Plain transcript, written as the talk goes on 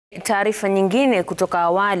Taarifa nyingine kutoka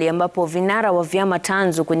awali ambapo vinara wa vyama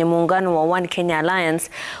tanzu kwenye muungano wa One Kenya Alliance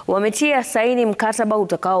wametia saini mkataba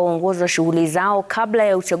utakaoongoza shughuli zao kabla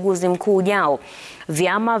ya uchaguzi mkuu ujao.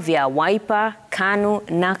 Vyama vya Wiper, KANU,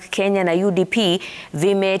 NARC Kenya na UDP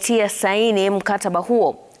vimetia saini mkataba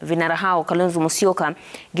huo. Vinara hao Kalonzo Musyoka,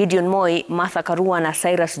 Gideon, Karua na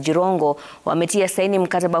Cyrus Jirongo wametia saini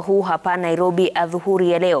mkataba huu hapa Nairobi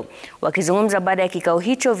adhuhuri ya leo. Wakizungumza baada ya kikao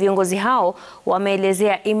hicho, viongozi hao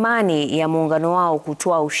wameelezea imani ya muungano wao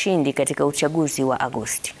kutoa ushindi katika uchaguzi wa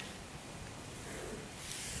Agosti.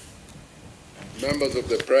 Members of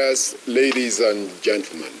the press, ladies and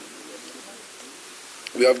gentlemen,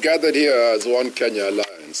 we have gathered here as One Kenya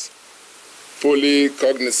Alliance, fully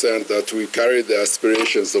cognizant that we carry the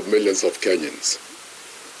aspirations of millions of Kenyans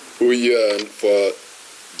who yearn for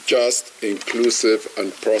just, inclusive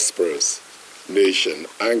and prosperous nation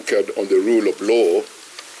anchored on the rule of law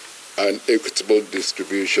and equitable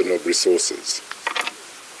distribution of resources.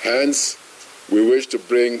 Hence, we wish to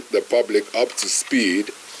bring the public up to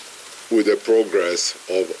speed with the progress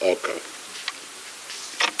of OCA.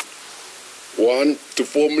 One, to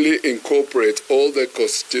formally incorporate all the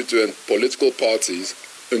constituent political parties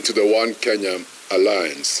into the One Kenya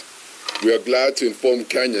Alliance. We are glad to inform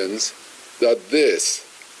Kenyans that this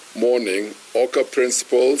morning, OCA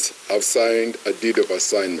principals have signed a deed of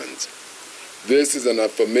assignment. This is an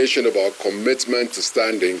affirmation of our commitment to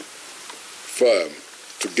standing firm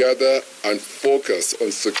together and focus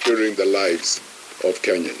on securing the lives of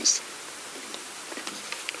Kenyans.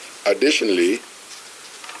 Additionally,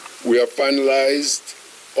 we have finalized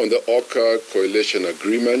on the OCA coalition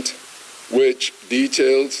agreement, which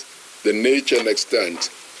details the nature and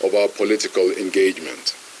extent of our political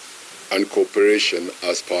engagement and cooperation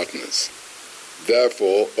as partners.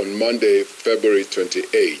 Therefore, on Monday, February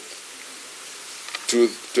 28th,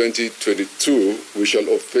 2022, we shall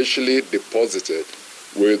officially deposit it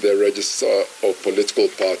with the Register of Political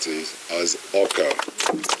Parties as OCA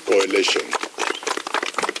coalition.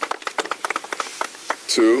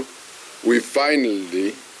 2, we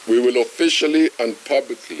will officially and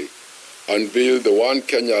publicly unveil the One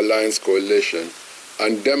Kenya Alliance coalition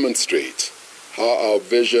and demonstrate how our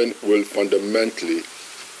vision will fundamentally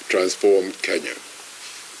transform Kenya.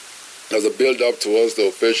 As a build-up towards the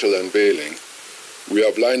official unveiling, we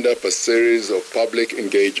have lined up a series of public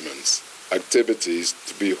engagements, activities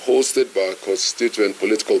to be hosted by our constituent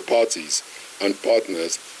political parties and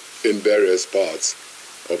partners in various parts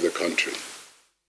of the country.